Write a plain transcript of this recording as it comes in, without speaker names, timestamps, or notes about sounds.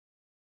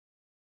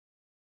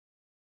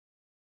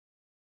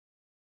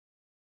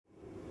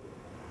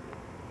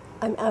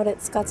I'm out at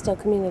Scottsdale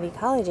Community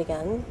College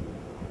again.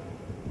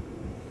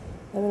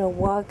 I'm going to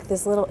walk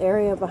this little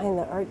area behind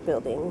the art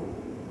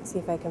building, see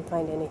if I can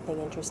find anything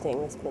interesting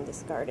that's been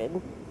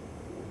discarded.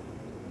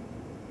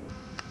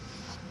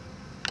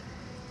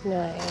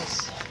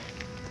 Nice.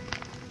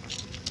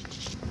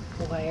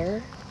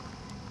 Wire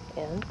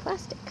and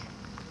plastic.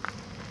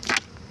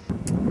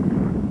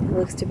 It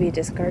looks to be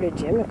discarded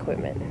gym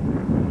equipment.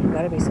 There's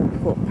got to be some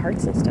cool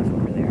parts and stuff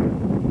over there.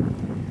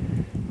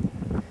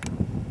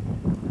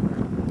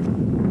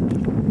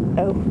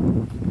 Oh,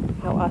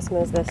 how awesome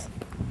is this?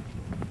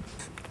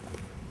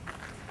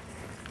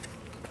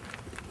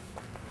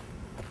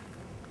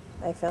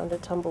 I found a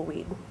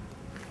tumbleweed.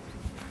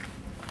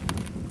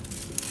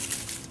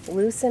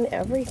 Loosen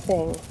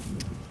everything.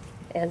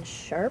 And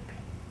sharp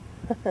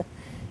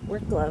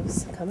work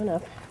gloves coming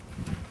up.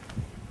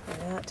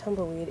 And that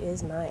tumbleweed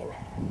is mine.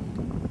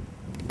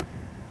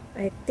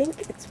 I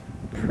think it's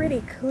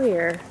pretty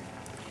clear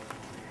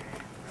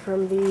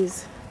from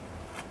these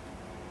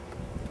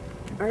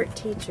art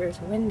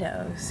teachers'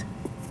 windows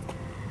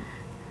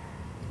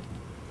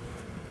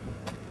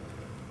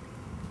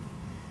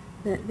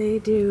that they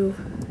do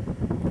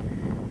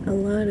a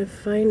lot of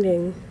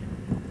finding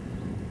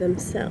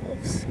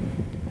themselves.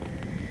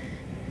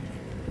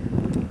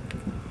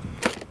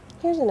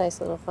 Here's a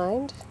nice little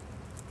find.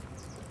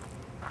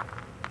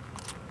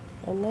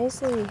 A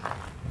nicely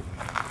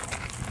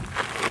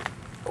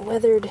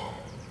weathered,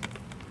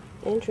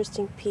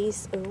 interesting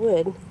piece of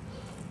wood.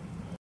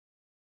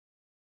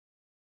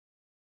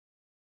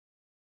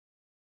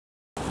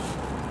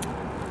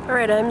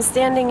 Alright, I'm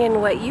standing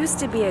in what used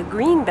to be a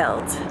green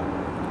belt.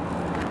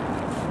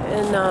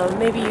 And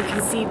maybe you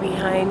can see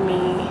behind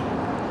me,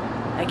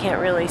 I can't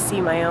really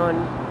see my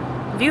own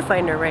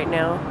viewfinder right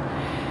now,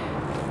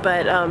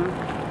 but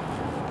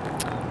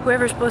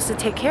whoever's supposed to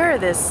take care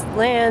of this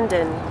land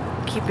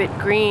and keep it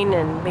green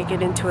and make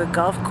it into a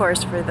golf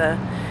course for the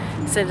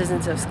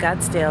citizens of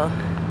Scottsdale,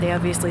 they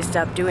obviously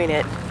stopped doing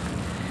it.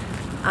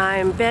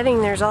 I'm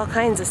betting there's all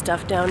kinds of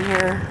stuff down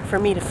here for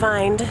me to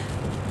find.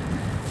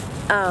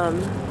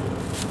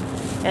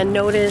 And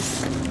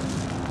notice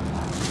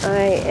I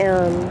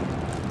am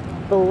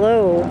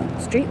below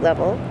street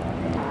level.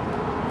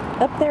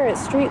 Up there at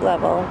street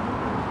level,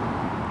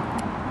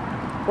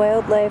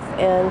 wildlife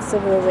and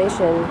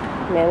civilization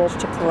managed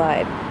to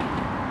collide.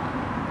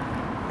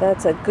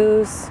 That's a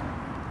goose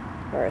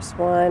or a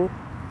swan,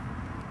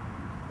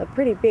 a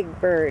pretty big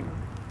bird.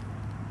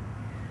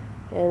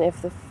 And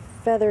if the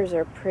feathers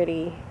are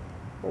pretty,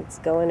 it's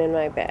going in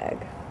my bag.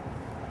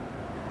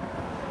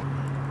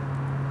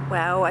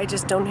 Wow, I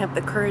just don't have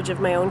the courage of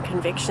my own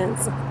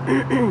convictions.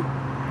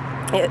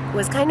 It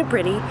was kind of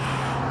pretty,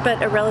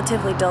 but a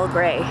relatively dull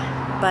gray.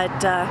 But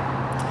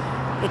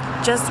it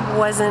just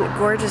wasn't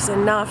gorgeous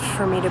enough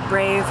for me to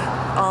brave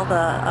all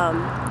the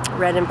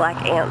red and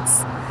black ants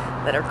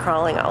that are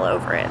crawling all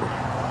over it.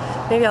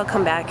 Maybe I'll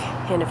come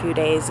back in a few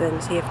days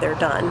and see if they're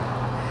done.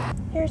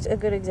 Here's a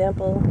good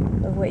example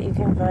of what you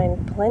can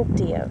find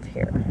plenty of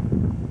here.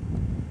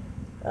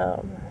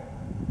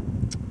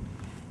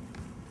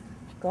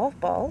 Golf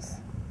balls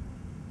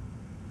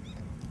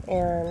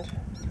and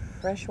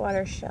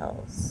freshwater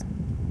shells.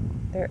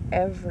 They're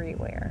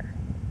everywhere.